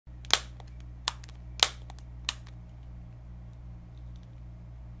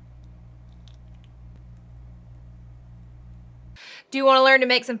Do you want to learn to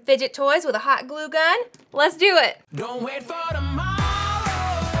make some fidget toys with a hot glue gun? Let's do it. Don't wait for tomorrow.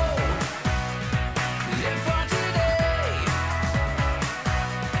 Live for today.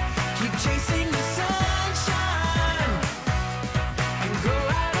 Keep chasing the sunshine and go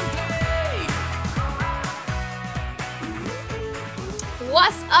out and play.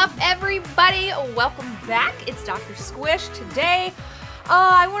 What's up, everybody? Welcome back. It's Doctor Squish. Today,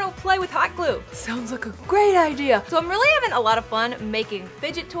 I want to play with hot glue. Sounds like a great idea. So I'm really having a lot of fun making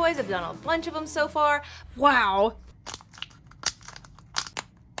fidget toys. I've done a bunch of them so far. Wow.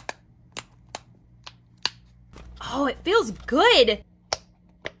 Oh, it feels good.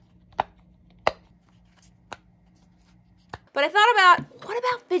 But I thought about, what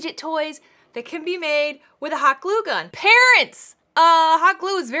about fidget toys that can be made with a hot glue gun? Parents! Hot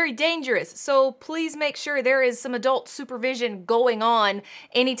glue is very dangerous, so please make sure there is some adult supervision going on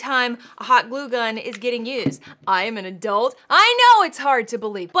anytime a hot glue gun is getting used. I am an adult. I know it's hard to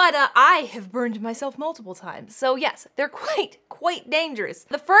believe, but I have burned myself multiple times. So yes, they're quite dangerous.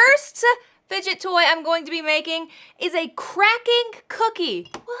 The first fidget toy I'm going to be making is a cracking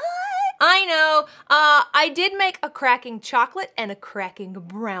cookie. What? I know, I did make a cracking chocolate and a cracking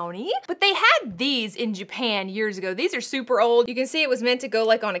brownie, but they had these in Japan years ago. These are super old. You can see it was meant to go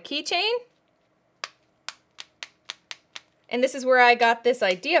like on a keychain. And this is where I got this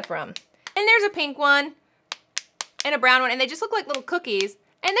idea from. And there's a pink one and a brown one, and they just look like little cookies,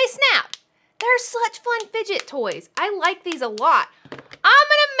 and they snap. They're such fun fidget toys. I like these a lot. I'm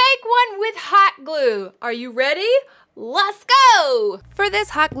gonna make one with hot glue. Are you ready? Let's go! For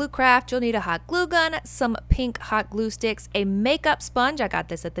this hot glue craft, you'll need a hot glue gun, some pink hot glue sticks, a makeup sponge, I got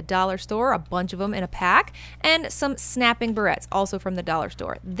this at the dollar store, a bunch of them in a pack, and some snapping barrettes, also from the dollar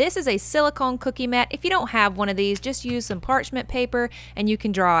store. This is a silicone cookie mat. If you don't have one of these, just use some parchment paper and you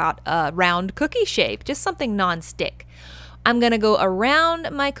can draw out a round cookie shape, just something non-stick. I'm gonna go around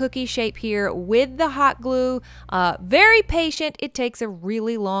my cookie shape here with the hot glue. Very patient, it takes a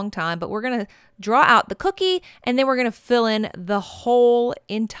really long time, but we're gonna draw out the cookie and then we're gonna fill in the whole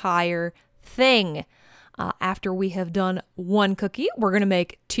entire thing. After we have done one cookie, we're gonna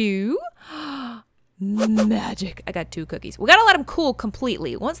make two. Magic, I got two cookies. We gotta let them cool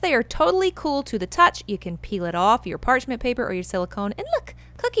completely. Once they are totally cool to the touch, you can peel it off your parchment paper or your silicone and look,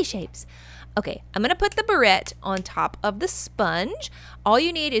 cookie shapes. Okay, I'm gonna put the barrette on top of the sponge. All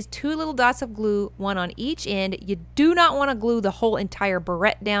you need is 2 little dots of glue, one on each end. You do not wanna glue the whole entire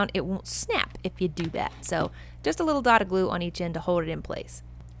barrette down. It won't snap if you do that. So just a little dot of glue on each end to hold it in place.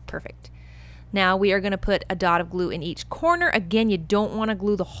 Perfect. Now we are gonna put a dot of glue in each corner. Again, you don't wanna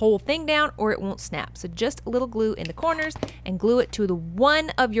glue the whole thing down or it won't snap. So just a little glue in the corners and glue it to the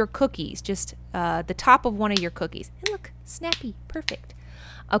one of your cookies, just the top of one of your cookies. And look, snappy, perfect.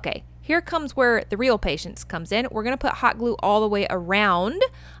 Okay, here comes where the real patience comes in. We're gonna put hot glue all the way around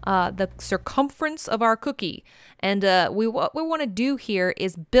the circumference of our cookie. And what we wanna do here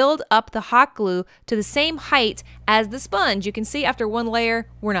is build up the hot glue to the same height as the sponge. You can see after one layer,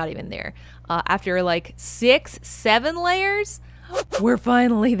 we're not even there. After like 6, 7 layers, we're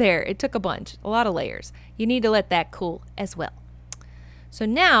finally there. It took a bunch, a lot of layers. You need to let that cool as well. So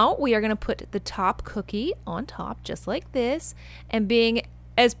now we are gonna put the top cookie on top, just like this, and being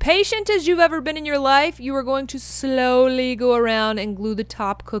as patient as you've ever been in your life, you are going to slowly go around and glue the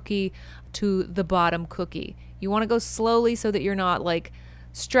top cookie to the bottom cookie. You want to go slowly so that you're not like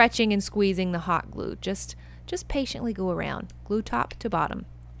stretching and squeezing the hot glue. Just patiently go around, glue top to bottom.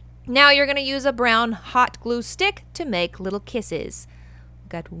 Now you're going to use a brown hot glue stick to make little kisses.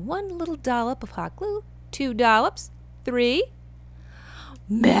 Got 1 little dollop of hot glue, 2 dollops, 3.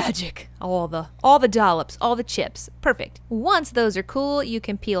 Magic! All the dollops, all the chips. Perfect. Once those are cool, you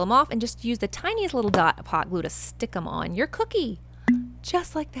can peel them off and just use the tiniest little dot of hot glue to stick them on your cookie.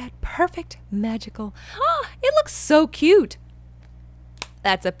 Just like that. Perfect. Magical. Oh, it looks so cute.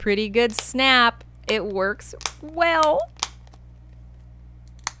 That's a pretty good snap. It works well.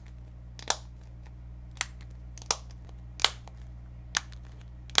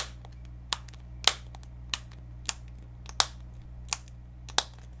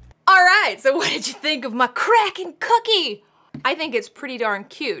 Alright, so what did you think of my cracking cookie? I think it's pretty darn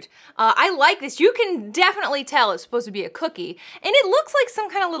cute. I like this. You can definitely tell it's supposed to be a cookie, and it looks like some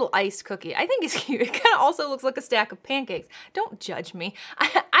kind of little iced cookie. I think it's cute. It kind of also looks like a stack of pancakes. Don't judge me.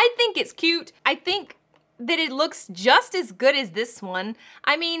 I think it's cute. I think that it looks just as good as this one.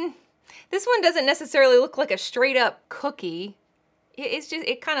 I mean, this one doesn't necessarily look like a straight up cookie.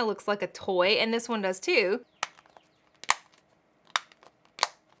 It kind of looks like a toy, and this one does too.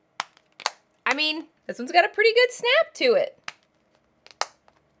 I mean, this one's got a pretty good snap to it.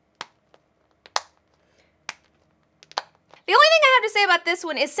 The only thing I have to say about this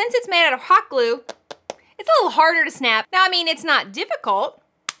one is since it's made out of hot glue, it's a little harder to snap. Now, I mean, it's not difficult,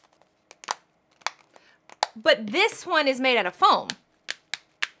 but this one is made out of foam.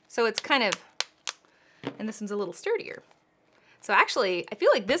 So it's kind of, and this one's a little sturdier. So actually, I feel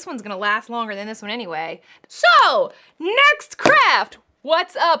like this one's gonna last longer than this one anyway. So, next craft.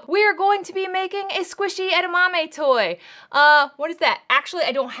 What's up? We are going to be making a squishy edamame toy. What is that? Actually,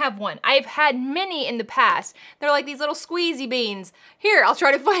 I don't have one. I've had many in the past. They're like these little squeezy beans. Here, I'll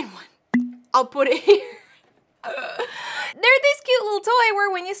try to find one. I'll put it here. They're this cute little toy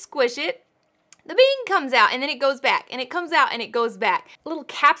where when you squish it, the bean comes out and then it goes back and it comes out and it goes back. A little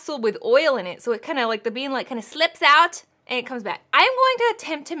capsule with oil in it, so it kind of like the bean like kind of slips out and it comes back. I am going to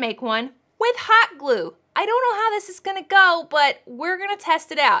attempt to make one with hot glue. I don't know how this is gonna go, but we're gonna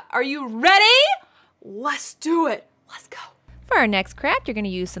test it out. Are you ready? Let's do it. Let's go. For our next craft, you're gonna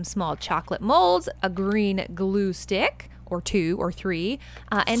use some small chocolate molds, a green glue stick, or 2 or 3,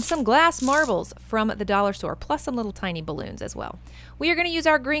 and some glass marbles from the dollar store, plus some little tiny balloons as well. We are gonna use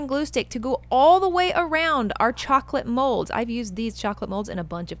our green glue stick to go all the way around our chocolate molds. I've used these chocolate molds in a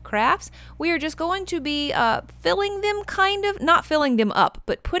bunch of crafts. We are just going to be filling them not filling them up,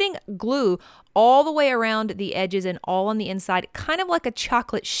 but putting glue all the way around the edges and all on the inside, kind of like a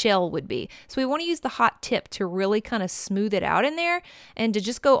chocolate shell would be. So we want to use the hot tip to really kind of smooth it out in there and to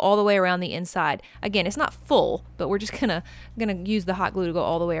just go all the way around the inside. Again, it's not full, but we're just gonna use the hot glue to go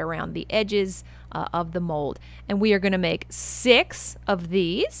all the way around the edges of the mold. And we are gonna make 6 of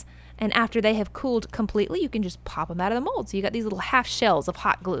these. And after they have cooled completely, you can just pop them out of the mold. So you got these little half shells of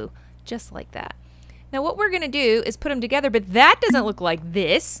hot glue, just like that. Now what we're gonna do is put them together, but that doesn't look like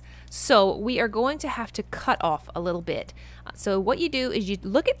this. So we are going to have to cut off a little bit. So what you do is you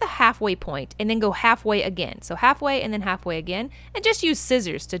look at the halfway point and then go halfway again. So halfway and then halfway again, and just use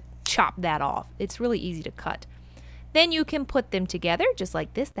scissors to chop that off. It's really easy to cut. Then you can put them together just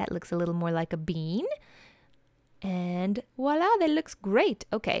like this. That looks a little more like a bean. And voila, that looks great.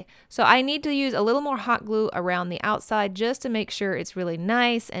 Okay, so I need to use a little more hot glue around the outside just to make sure it's really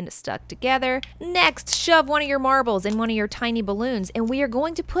nice and stuck together. Next, shove one of your marbles in one of your tiny balloons, and we are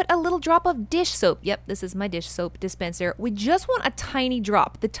going to put a little drop of dish soap. Yep, this is my dish soap dispenser. We just want a tiny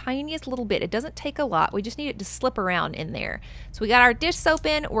drop, the tiniest little bit. It doesn't take a lot. We just need it to slip around in there. So we got our dish soap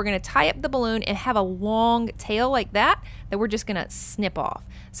in. We're gonna tie up the balloon and have a long tail like that we're just gonna snip off.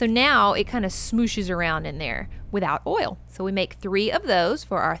 So now it kind of smooshes around in there without oil. So we make 3 of those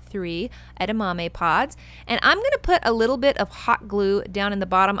for our 3 edamame pods. And I'm gonna put a little bit of hot glue down in the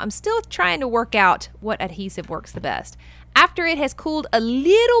bottom. I'm still trying to work out what adhesive works the best. After it has cooled a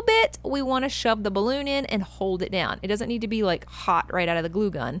little bit, we wanna shove the balloon in and hold it down. It doesn't need to be like hot right out of the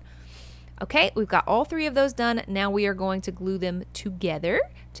glue gun. Okay, we've got all 3 of those done. Now we are going to glue them together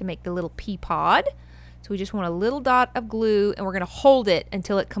to make the little pea pod. So we just want a little dot of glue and we're gonna hold it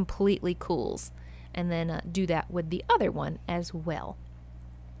until it completely cools. And then do that with the other one as well.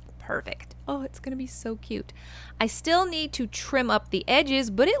 Perfect. Oh, it's gonna be so cute. I still need to trim up the edges,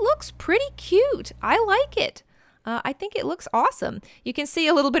 but it looks pretty cute. I like it. I think it looks awesome. You can see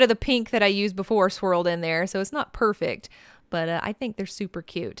a little bit of the pink that I used before swirled in there, so it's not perfect, but I think they're super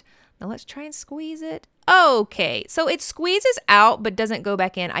cute. Now let's try and squeeze it. Okay, so it squeezes out but doesn't go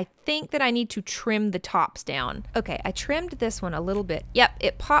back in. I think that I need to trim the tops down. Okay, I trimmed this one a little bit. Yep,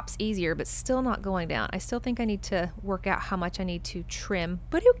 it pops easier but still not going down. I still think I need to work out how much I need to trim,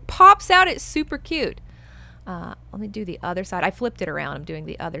 but it pops out. It's super cute. Let me do the other side. I flipped it around. I'm doing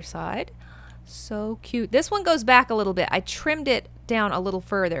the other side. So cute. This one goes back a little bit. I trimmed it down a little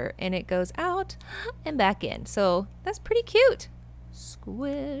further and it goes out and back in. So that's pretty cute.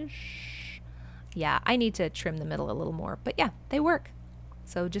 Squish. Yeah, I need to trim the middle a little more, but yeah, they work.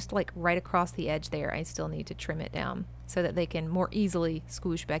 So just like right across the edge there, I still need to trim it down so that they can more easily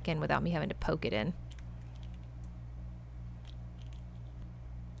squish back in without me having to poke it in.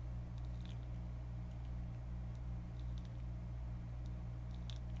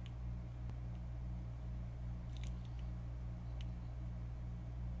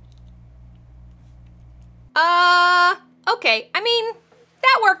 Okay, I mean,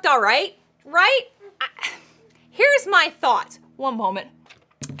 that worked all right, right? Here's my thoughts. One moment.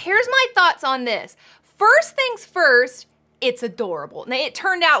 Here's my thoughts on this. First things first, it's adorable. Now, it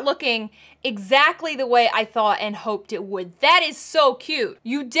turned out looking exactly the way I thought and hoped it would. That is so cute.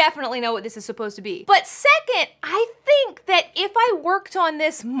 You definitely know what this is supposed to be. But second, I think that if I worked on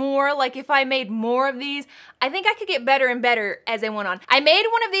this more, like if I made more of these, I think I could get better and better as they went on. I made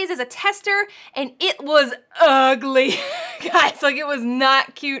one of these as a tester and it was ugly. Guys, like it was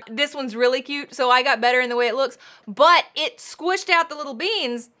not cute. This one's really cute, so I got better in the way it looks, but it squished out the little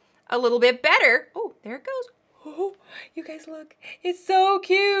beans a little bit better. Oh, there it goes. Oh, you guys look, it's so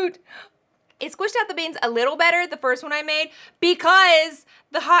cute. It squished out the beans a little better, the first one I made, because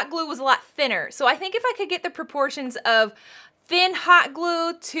the hot glue was a lot thinner. So I think if I could get the proportions of thin hot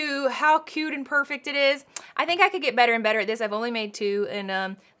glue to how cute and perfect it is, I think I could get better and better at this. I've only made 2,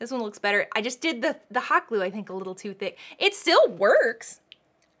 and this one looks better. I just did the hot glue, I think, a little too thick. It still works.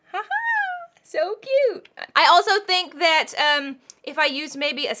 Haha, so cute. I also think that if I used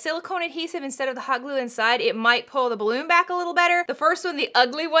maybe a silicone adhesive instead of the hot glue inside, it might pull the balloon back a little better. The first one, the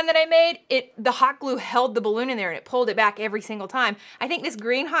ugly one that I made, the hot glue held the balloon in there and it pulled it back every single time. I think this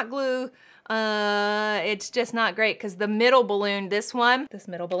green hot glue, it's just not great because the middle balloon, this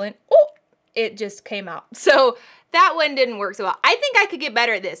middle balloon, oh, it just came out. So that one didn't work so well. I think I could get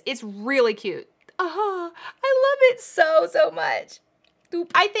better at this. It's really cute. Oh, I love it so, so much.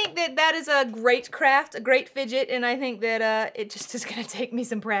 I think that that is a great craft, a great fidget, and I think that it just is gonna take me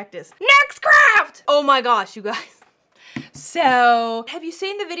some practice. Next craft! Oh my gosh, you guys. So, have you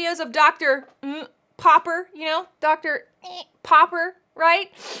seen the videos of Dr. Popper, you know, Dr. Popper,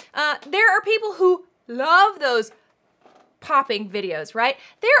 right? There are people who love those popping videos, right?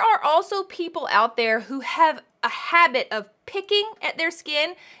 There are also people out there who have a habit of picking at their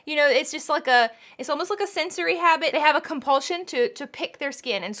skin. You know, it's just like it's almost like a sensory habit. They have a compulsion to pick their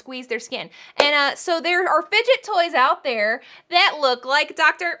skin and squeeze their skin. And so there are fidget toys out there that look like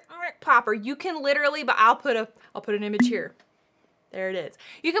Dr. Popper. You can literally, but I'll put an image here. There it is.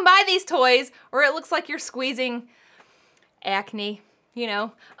 You can buy these toys, or it looks like you're squeezing acne, you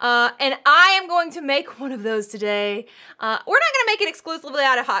know. And I am going to make one of those today. We're not gonna make it exclusively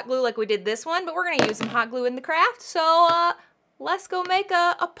out of hot glue like we did this one, but we're gonna use some hot glue in the craft. So let's go make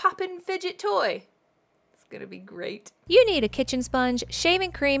a poppin' fidget toy. It's gonna be great. You need a kitchen sponge,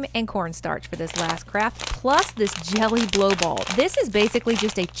 shaving cream, and cornstarch for this last craft, plus this jelly blow ball. This is basically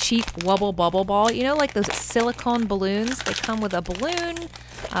just a cheap wubble bubble ball. You know, like those silicone balloons? They come with a balloon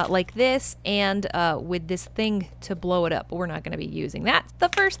like this and with this thing to blow it up. But we're not gonna be using that. The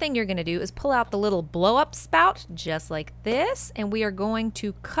first thing you're gonna do is pull out the little blow up spout, just like this, and we are going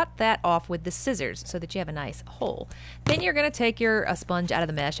to cut that off with the scissors so that you have a nice hole. Then you're gonna take your sponge out of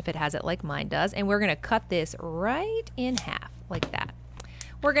the mesh if it has it like mine does, and we're gonna cut this right in half, like that.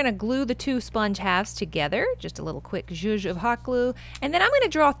 We're gonna glue the 2 sponge halves together, just a little quick zhuzh of hot glue, and then I'm gonna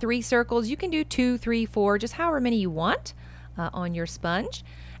draw 3 circles. You can do 2, 3, 4, just however many you want on your sponge.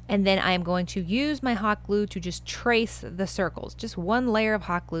 And then I am going to use my hot glue to just trace the circles. Just 1 layer of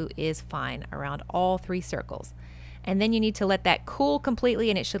hot glue is fine around all 3 circles. And then you need to let that cool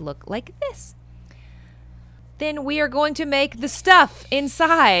completely, and it should look like this. Then we are going to make the stuff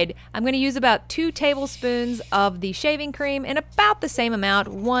inside. I'm going to use about 2 tablespoons of the shaving cream and about the same amount,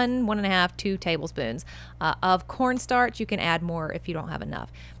 1, 1.5, 2 tablespoons of cornstarch. You can add more if you don't have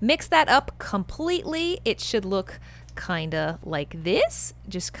enough. Mix that up completely. It should look kind of like this,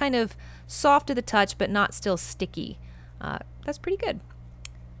 just kind of soft to the touch, but not still sticky. That's pretty good.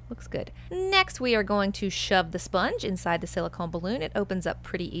 Looks good. Next, we are going to shove the sponge inside the silicone balloon. It opens up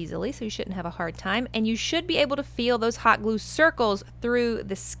pretty easily, so you shouldn't have a hard time. And you should be able to feel those hot glue circles through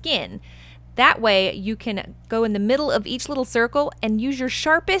the skin. That way, you can go in the middle of each little circle and use your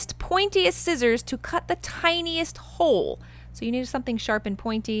sharpest, pointiest scissors to cut the tiniest hole. So you need something sharp and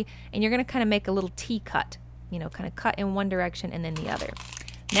pointy, and you're going to kind of make a little T-cut. You know, kind of cut in one direction and then the other.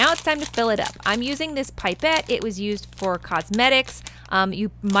 Now it's time to fill it up. I'm using this pipette. It was used for cosmetics.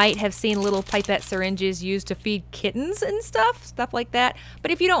 You might have seen little pipette syringes used to feed kittens and stuff like that.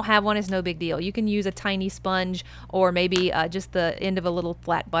 But if you don't have one, it's no big deal. You can use a tiny sponge or maybe just the end of a little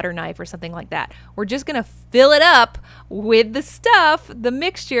flat butter knife or something like that. We're just gonna fill it up with the stuff, the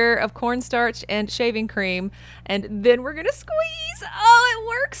mixture of cornstarch and shaving cream, and then we're gonna squeeze. Oh,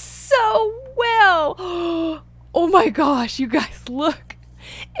 it works so well. Oh my gosh, you guys, look.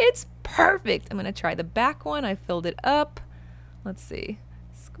 It's perfect. I'm gonna try the back one. I filled it up. Let's see.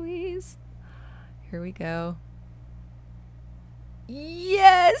 Squeeze. Here we go.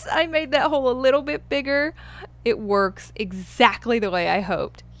 Yes, I made that hole a little bit bigger. It works exactly the way I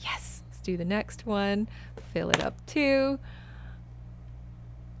hoped. Yes, let's do the next one. Fill it up too.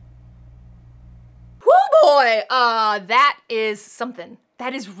 Whoo boy, that is something.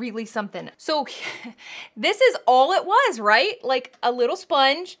 That is really something. So this is all it was, right? Like a little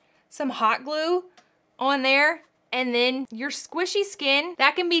sponge, some hot glue on there, and then your squishy skin.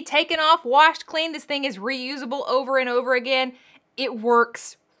 That can be taken off, washed, cleaned. This thing is reusable over and over again. It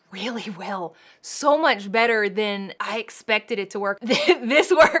works really well. So much better than I expected it to work. This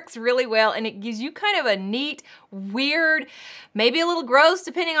works really well, and it gives you kind of a neat, weird, maybe a little gross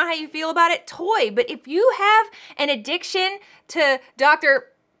depending on how you feel about it, toy. But if you have an addiction to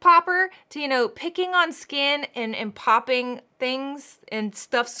Dr. popper to, you know, picking on skin and popping things and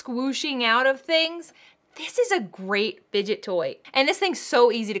stuff squooshing out of things, this is a great fidget toy. And this thing's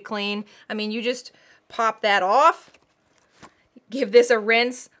so easy to clean. I mean, you just pop that off, give this a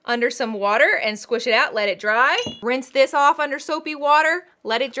rinse under some water and squish it out, let it dry. Rinse this off under soapy water,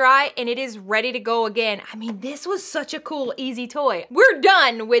 let it dry, and it is ready to go again. I mean, this was such a cool, easy toy. We're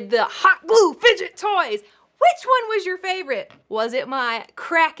done with the hot glue fidget toys. Which one was your favorite? Was it my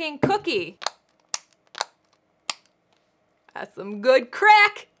cracking cookie? That's some good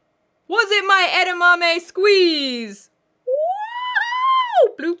crack. Was it my edamame squeeze?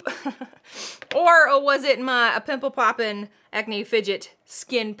 Woo! Bloop. Or was it my pimple popping acne fidget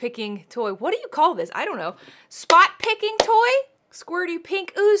skin picking toy? What do you call this? I don't know. Spot picking toy? Squirty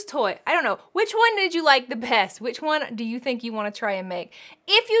pink ooze toy? I don't know. Which one did you like the best? Which one do you think you want to try and make?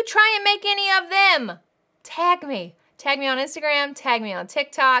 If you try and make any of them, tag me. Tag me on Instagram, tag me on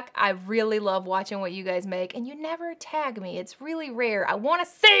TikTok. I really love watching what you guys make, and you never tag me. It's really rare. I want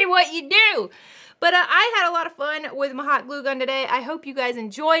to see what you do. But I had a lot of fun with my hot glue gun today. I hope you guys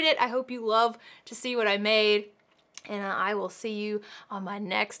enjoyed it. I hope you love to see what I made, and I will see you on my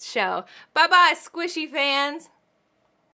next show. Bye-bye, squishy fans.